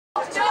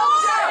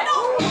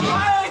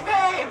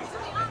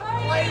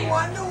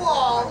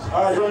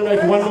Alright, we're gonna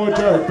make one more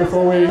joke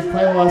before we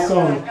play the last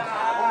song.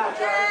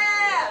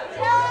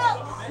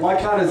 Why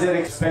can't a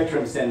ZX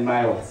Spectrum send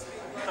mail?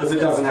 Because it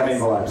doesn't have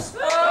envelopes.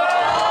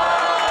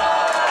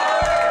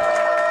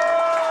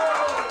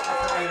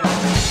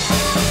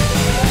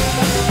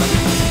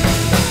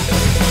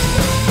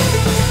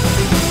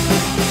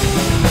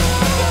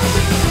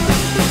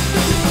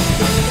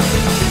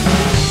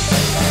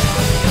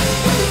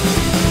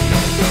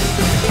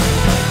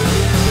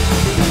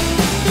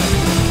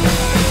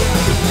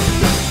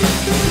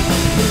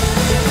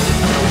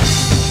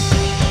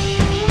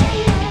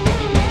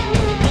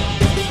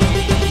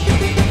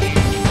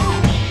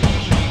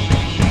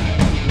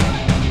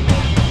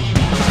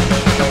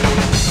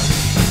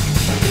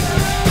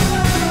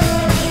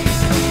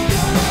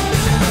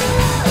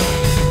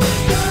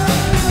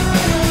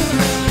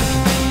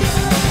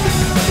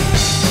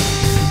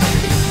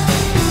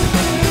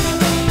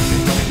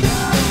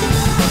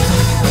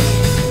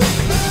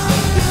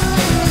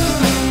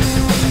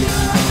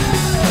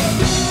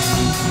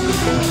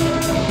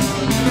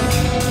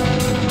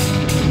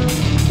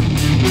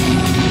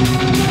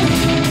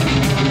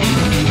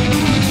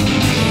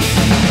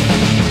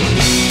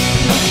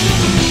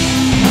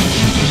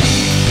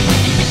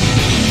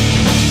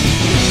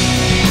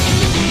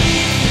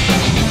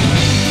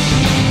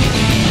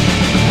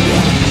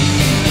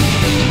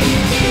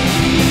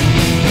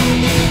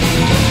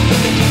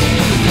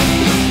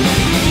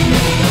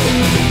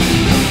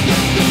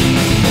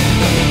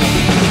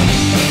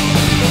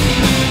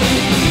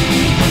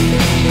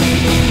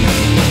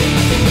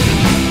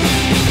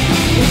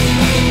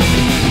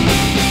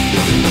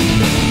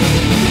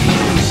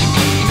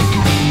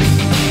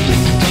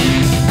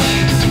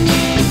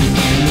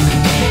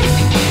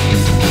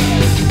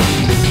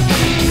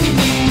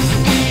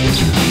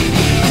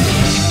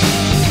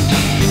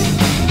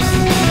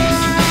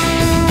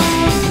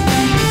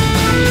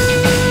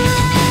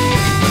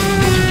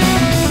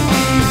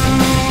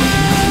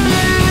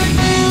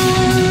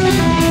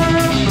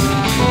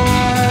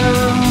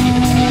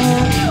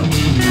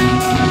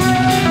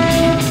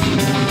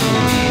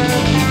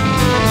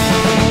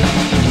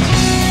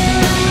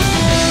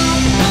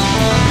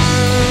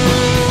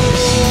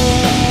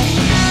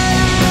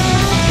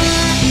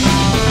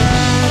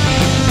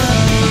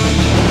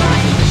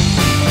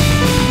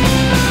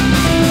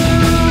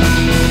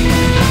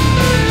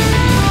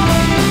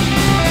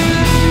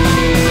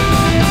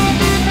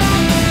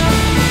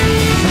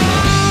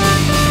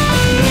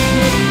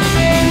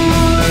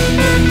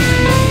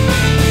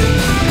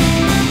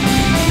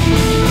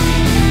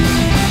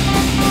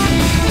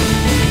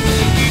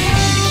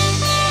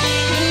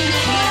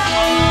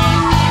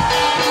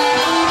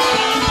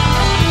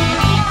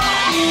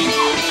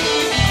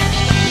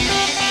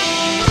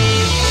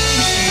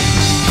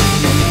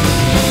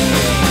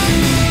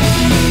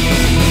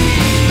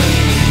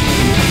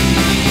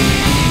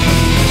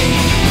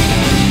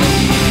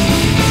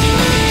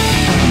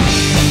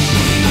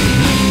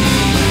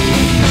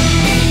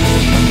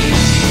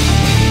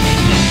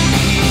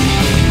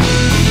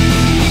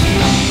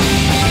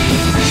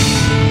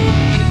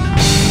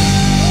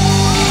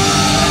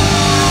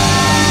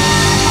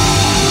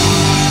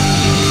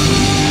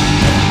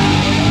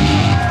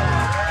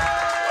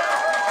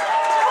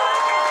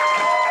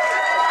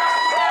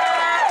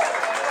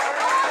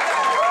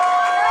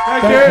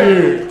 Thank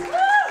you.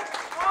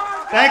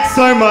 Thanks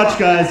so much,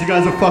 guys. You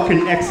guys are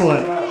fucking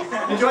excellent.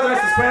 Enjoy the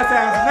rest of Square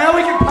Sounds. Now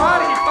we can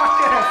party. Fuck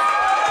yes.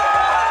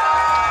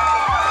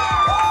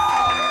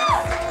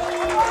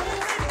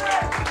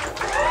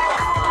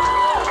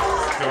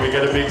 Can we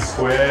get a big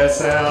Square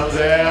Sounds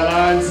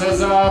Airlines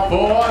huzzah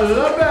for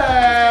the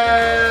band?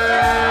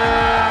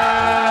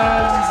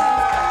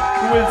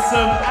 With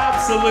some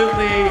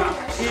absolutely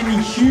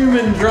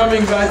inhuman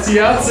drumming by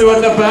Tiasu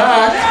at the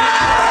back.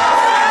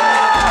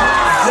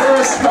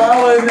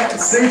 Derris-Kharlan,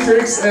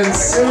 cTrix and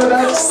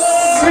Pselodux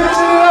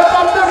switching it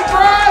up the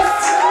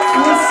front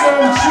with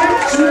some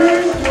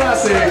Chiptune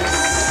classics.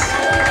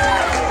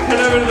 Head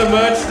over to the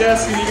merch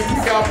desk and you can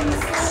pick up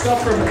stuff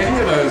from any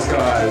of those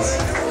guys.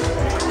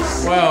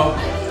 Well,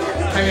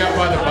 hang out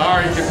by the bar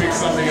and you can pick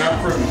something up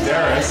from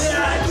Derris.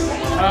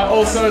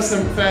 Also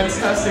some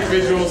fantastic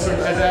visuals from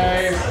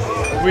Aday.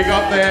 We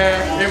got there,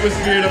 it was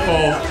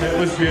beautiful, it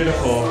was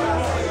beautiful.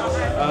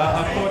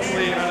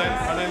 Unfortunately, I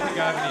don't think I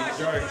have any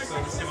jokes, so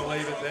I'm just going to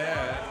leave it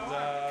there,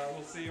 and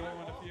we'll see you all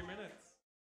in a few minutes.